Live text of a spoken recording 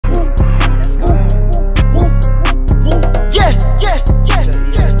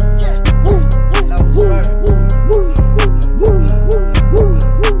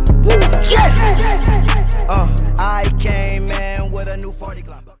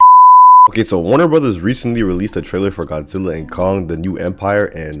Okay, so Warner Brothers recently released a trailer for Godzilla and Kong, the New Empire,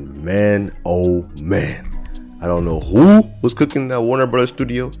 and man, oh man, I don't know who was cooking that Warner Brothers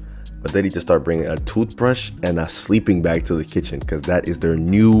studio, but they need to start bringing a toothbrush and a sleeping bag to the kitchen because that is their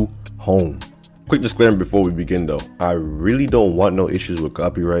new home. Quick disclaimer before we begin though, I really don't want no issues with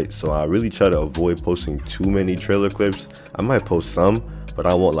copyright, so I really try to avoid posting too many trailer clips. I might post some, but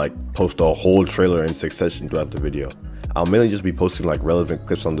I won't like post a whole trailer in succession throughout the video. I'll mainly just be posting like relevant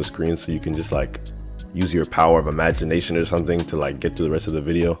clips on the screen so you can just like use your power of imagination or something to like get through the rest of the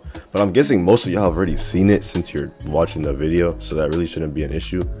video. But I'm guessing most of y'all have already seen it since you're watching the video, so that really shouldn't be an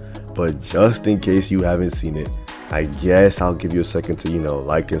issue. But just in case you haven't seen it, I guess I'll give you a second to, you know,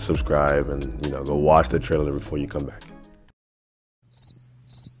 like and subscribe and, you know, go watch the trailer before you come back.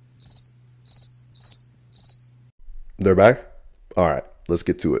 They're back? Alright, let's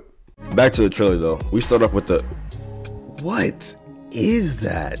get to it. Back to the trailer though. We start off with the... What is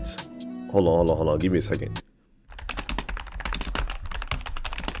that? Hold on. Give me a second.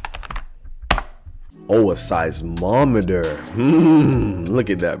 Oh, a seismometer.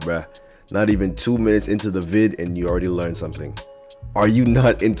 Look at that, bruh. Not even 2 minutes into the vid and you already learned something. Are you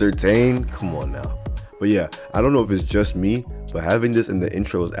not entertained? Come on now. But yeah, I don't know if it's just me, but having this in the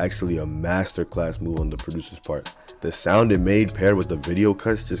intro is actually a masterclass move on the producer's part. The sound it made paired with the video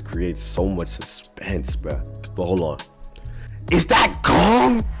cuts just creates so much suspense, bruh. But hold on. Is that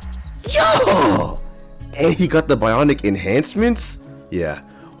Kong? Yo! And he got the bionic enhancements? Yeah,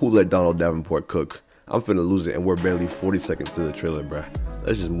 who let Donald Davenport cook? I'm finna lose it and we're barely 40 seconds to the trailer, bruh.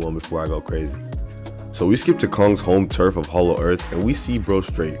 Let's just move on before I go crazy. So we skip to Kong's home turf of Hollow Earth and we see bro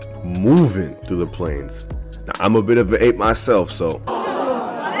straight moving through the plains. Now I'm a bit of an ape myself, so...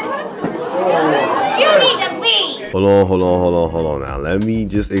 Hold on now. Let me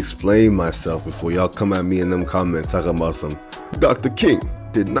just explain myself before y'all come at me in them comments talking about some Dr. King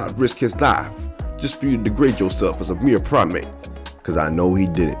did not risk his life just for you to degrade yourself as a mere primate. Cause I know he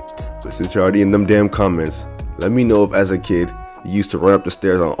didn't. But since you're already in them damn comments, let me know if as a kid you used to run up the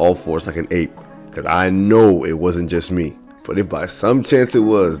stairs on all fours like an ape. Cause I know it wasn't just me. But if by some chance it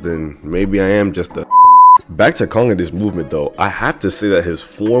was, then maybe I am just a... Back to Kong and this movement though, I have to say that his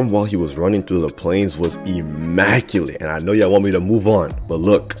form while he was running through the plains was immaculate, and I know y'all want me to move on, but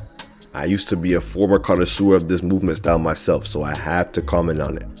look, I used to be a former connoisseur of this movement style myself, so I have to comment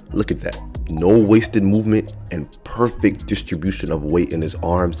on it. Look at that, no wasted movement and perfect distribution of weight in his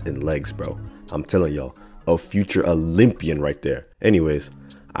arms and legs, bro. I'm telling y'all, a future Olympian right there. Anyways,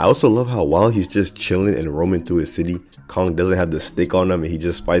 I also love how while he's just chilling and roaming through his city, Kong doesn't have the stick on him and he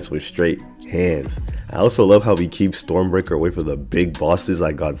just fights with straight hands. I also love how he keeps Stormbreaker away from the big bosses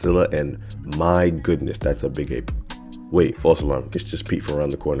like Godzilla, and my goodness, that's a big ape. Wait, false alarm. It's just Pete from around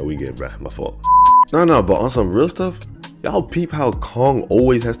the corner. We get it, bruh. My fault. No, but on some real stuff, y'all peep how Kong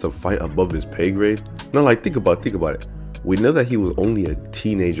always has to fight above his pay grade? No, like think about it. We know that he was only a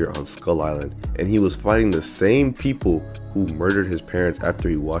teenager on Skull Island, and he was fighting the same people who murdered his parents after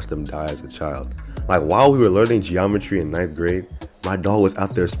he watched them die as a child. Like while we were learning geometry in 9th grade, my dog was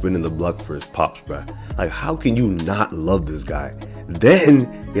out there spinning the block for his pops, bruh. Like how can you not love this guy?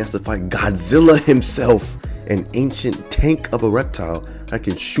 Then he has to fight Godzilla himself, an ancient tank of a reptile that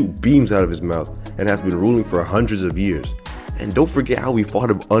can shoot beams out of his mouth and has been ruling for hundreds of years. And don't forget how we fought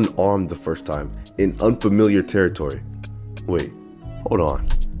him unarmed the first time, in unfamiliar territory. Wait, hold on.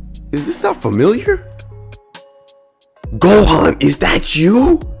 Is this not familiar? Gohan, is that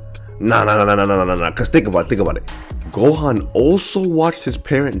you? Nah, cause think about it. Gohan also watched his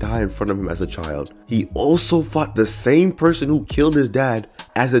parent die in front of him as a child. He also fought the same person who killed his dad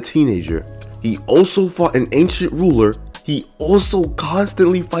as a teenager. He also fought an ancient ruler. He also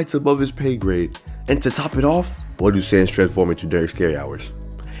constantly fights above his pay grade. And to top it off, what do Saiyans transform into during scary hours?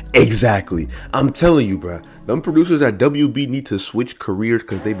 Exactly. I'm telling you, bruh. Them producers at WB need to switch careers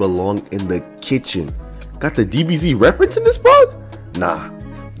because they belong in the kitchen. Got the DBZ reference in this bug? Nah.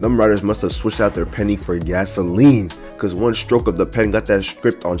 Them writers must have switched out their penny for gasoline because one stroke of the pen got that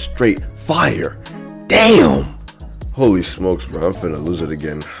script on straight fire. Damn. Holy smokes, bro. I'm finna lose it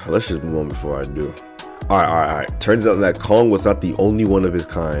again. Let's just move on before I do. Alright. Turns out that Kong was not the only one of his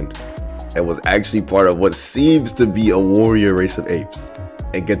kind and was actually part of what seems to be a warrior race of apes.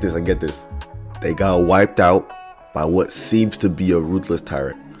 And get this, they got wiped out by what seems to be a ruthless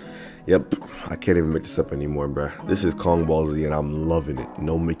tyrant. Yep, I can't even make this up anymore, bruh. This is Kong Ball Z and I'm loving it.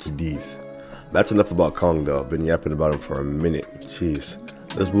 No Mickey D's. That's enough about Kong though. I've been yapping about him for a minute. Jeez.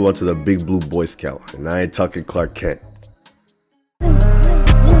 Let's move on to the Big Blue Boy Scout. And I ain't talking Clark Kent.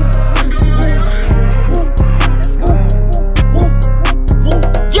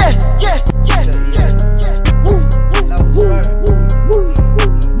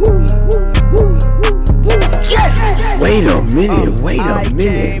 minute, wait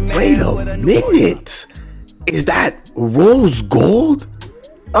a minute. Is that rose gold?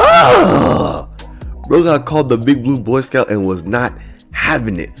 Bro got called the Big Blue Boy Scout and was not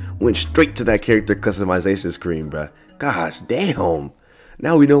having it. Went straight to that character customization screen, bruh. Gosh damn.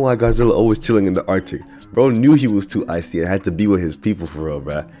 Now we know why Godzilla always chilling in the Arctic. Bro knew he was too icy and had to be with his people for real,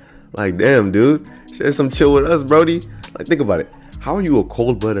 bruh. Like, damn, dude. Share some chill with us, brody. Like, think about it. How are you a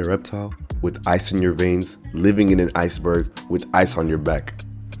cold-blooded reptile with ice in your veins, living in an iceberg with ice on your back?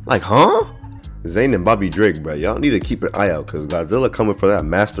 Like, huh? Zayn and Bobby Drake, bro. Y'all need to keep an eye out because Godzilla coming for that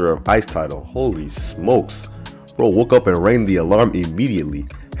Master of Ice title. Holy smokes. Bro woke up and rang the alarm immediately.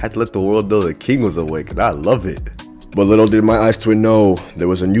 Had to let the world know the king was awake, and I love it. But little did my ice twin know, there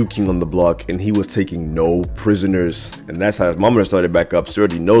was a new king on the block, and he was taking no prisoners. And that's how his mama started back up, so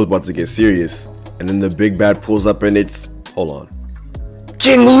already knows about to get serious. And then the big bad pulls up and it's... Hold on.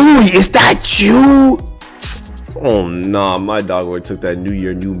 King Louie, is that you? Oh nah, my dog already took that new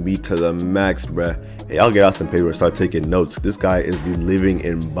year, new me to the max, bruh. Hey, I'll get out some paper and start taking notes. This guy is the living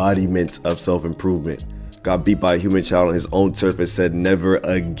embodiment of self-improvement. Got beat by a human child on his own turf and said never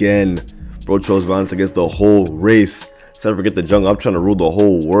again. Bro chose violence against the whole race. Said forget the jungle, I'm trying to rule the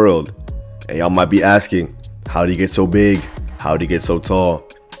whole world. And y'all might be asking, how did he get so big? How did he get so tall?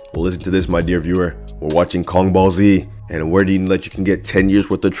 Well, listen to this, my dear viewer. We're watching Kong Ball Z. And where do you let you can get 10 years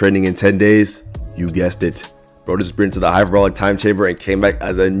worth of training in 10 days? You guessed it. Bro disappeared into the hyperbolic time chamber and came back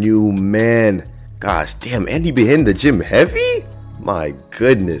as a new man. Gosh damn, and he be hitting the gym heavy? My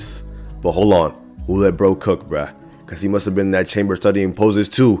goodness. But hold on, who let bro cook, bruh? Cause he must have been in that chamber studying poses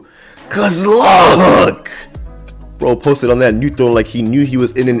too. Cause look! Bro posted on that new throne like he knew he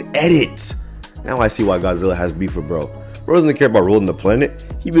was in an edit. Now I see why Godzilla has beef with bro. Bro doesn't care about ruling the planet.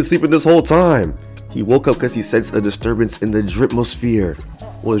 He been sleeping this whole time. He woke up because he sensed a disturbance in the dripmosphere.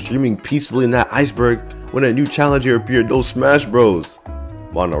 Was dreaming peacefully in that iceberg when a new challenger appeared. No Smash Bros.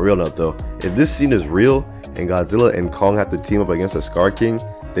 But on a real note though, if this scene is real and Godzilla and Kong have to team up against the Scar King,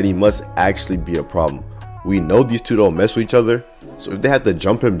 then he must actually be a problem. We know these two don't mess with each other, so if they have to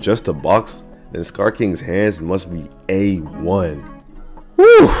jump him just to box, then Scar King's hands must be A1.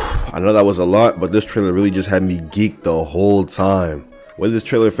 Whew, I know that was a lot, but this trailer really just had me geeked the whole time. When this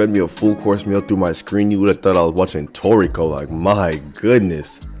trailer fed me a full course meal through my screen, you would have thought I was watching Toriko. Like, my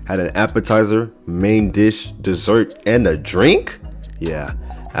goodness. Had an appetizer, main dish, dessert, and a drink? Yeah,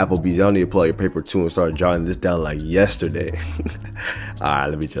 Applebee's, y'all need to pull out your paper too and start jotting this down like yesterday. Alright,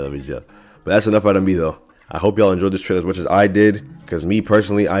 let me chill. But that's enough out of me though. I hope y'all enjoyed this trailer as much as I did, because me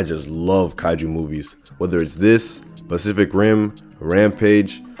personally, I just love kaiju movies. Whether it's this, Pacific Rim,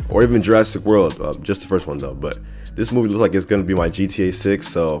 Rampage, or even Jurassic World. Just the first one though, but this movie looks like it's going to be my GTA 6,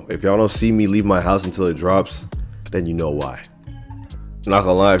 so if y'all don't see me leave my house until it drops, then you know why. Not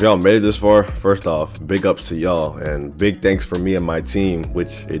gonna lie, if y'all made it this far, first off, big ups to y'all, and big thanks for me and my team,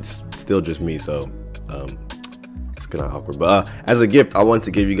 which it's still just me, so it's kind of awkward. But as a gift, I wanted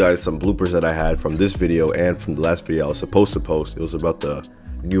to give you guys some bloopers that I had from this video and from the last video I was supposed to post. It was about the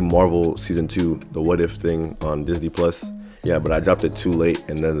new Marvel Season 2, the What If thing on Disney Plus. Yeah, but I dropped it too late,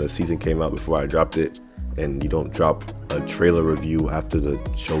 and then the season came out before I dropped it. And you don't drop a trailer review after the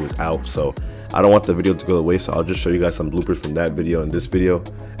show is out, so I don't want the video to go to waste, so I'll just show you guys some bloopers from that video and this video,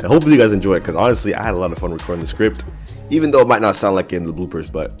 and hopefully you guys enjoy it, because honestly I had a lot of fun recording the script, even though it might not sound like it in the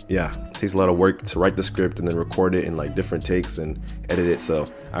bloopers. But yeah, it takes a lot of work to write the script and then record it in like different takes and edit it, so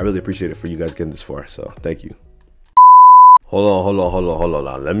I really appreciate it for you guys getting this far, so thank you. Hold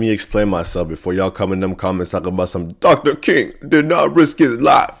on. Let me explain myself before y'all come in them comments talking about some Dr. King did not risk his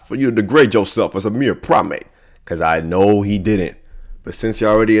life for you to degrade yourself as a mere primate. Cause I know he didn't. But since you're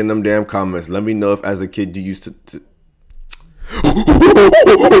already in them damn comments, let me know if as a kid you used to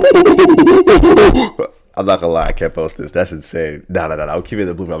I'm not gonna lie, I can't post this. That's insane. No. I'll keep it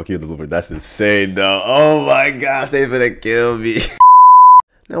the blooper. That's insane though. Oh my gosh, they finna kill me.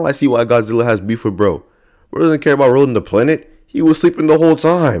 Now I see why Godzilla has beef with bro. Bro doesn't care about ruling the planet. He was sleeping the whole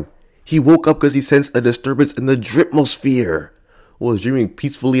time. He woke up because he sensed a disturbance in the dripmosphere. Was dreaming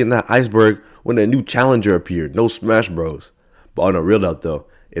peacefully in that iceberg when a new challenger appeared. No Smash Bros. But on a real note though,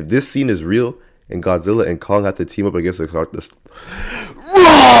 if this scene is real and Godzilla and Kong have to team up against the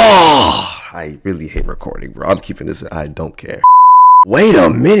I really hate recording, bro. I'm keeping this. I don't care. Wait a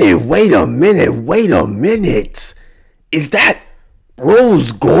minute. Is that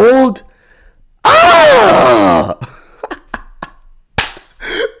rose gold?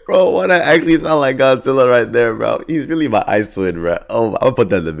 Bro, why that actually sound like Godzilla right there, bro? He's really my ice twin, bro. Oh, I'll put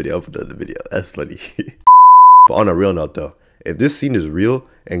that in the video. That's funny. But on a real note though, if this scene is real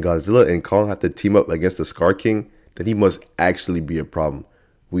and Godzilla and Kong have to team up against the Scar King, then he must actually be a problem.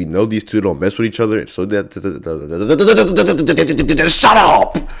 We know these two don't mess with each other, so that shut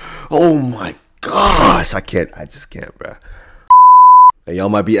up! Oh my gosh, I just can't, bruh. And y'all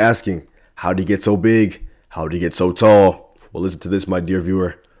might be asking, how'd he get so big? How'd he get so tall? Well, listen to this, my dear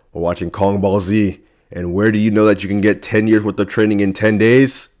viewer. We're watching Kong Ball Z, and where do you know that you can get 10 years worth of training in 10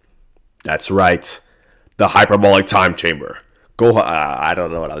 days? That's right, the hyperbolic time chamber. I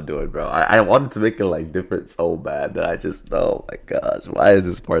don't know what I'm doing, bro. I wanted to make it like different so bad that I just, oh my gosh, why is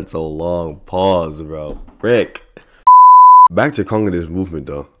this part so long? Pause, bro. Rick. Back to Kong and his movement,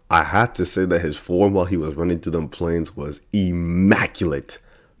 though. I have to say that his form while he was running through them planes was immaculate.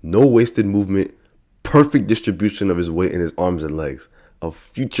 No wasted movement, perfect distribution of his weight in his arms and legs. A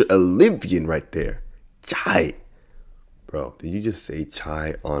future Olympian right there. Chai. Bro, did you just say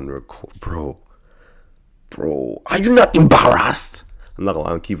chai on record? Bro, are you not embarrassed? I'm not gonna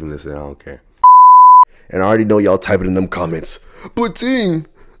lie, I'm keeping this in, I don't care. And I already know y'all typing in them comments. But Ting,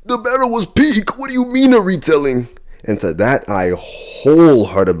 the battle was peak. What do you mean a retelling? And to that, I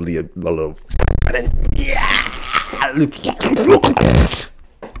wholeheartedly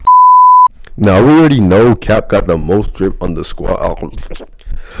Now we already know Cap got the most drip on the squad.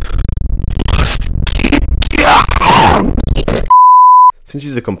 Since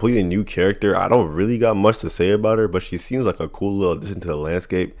she's a completely new character, I don't really got much to say about her, but she seems like a cool little addition to the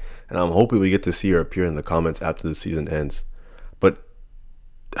landscape, and I'm hoping we get to see her appear in the comments after the season ends. But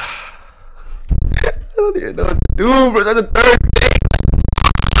I don't even know what to do, bro. That's the third thing.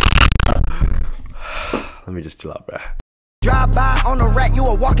 Let me just chill out, bro. Drive by on the rack, you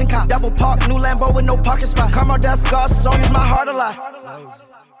a walking cop. Double park, new Lambo with no parking spot. Come on, that's God's song, use my heart a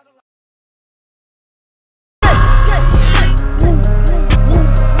lot.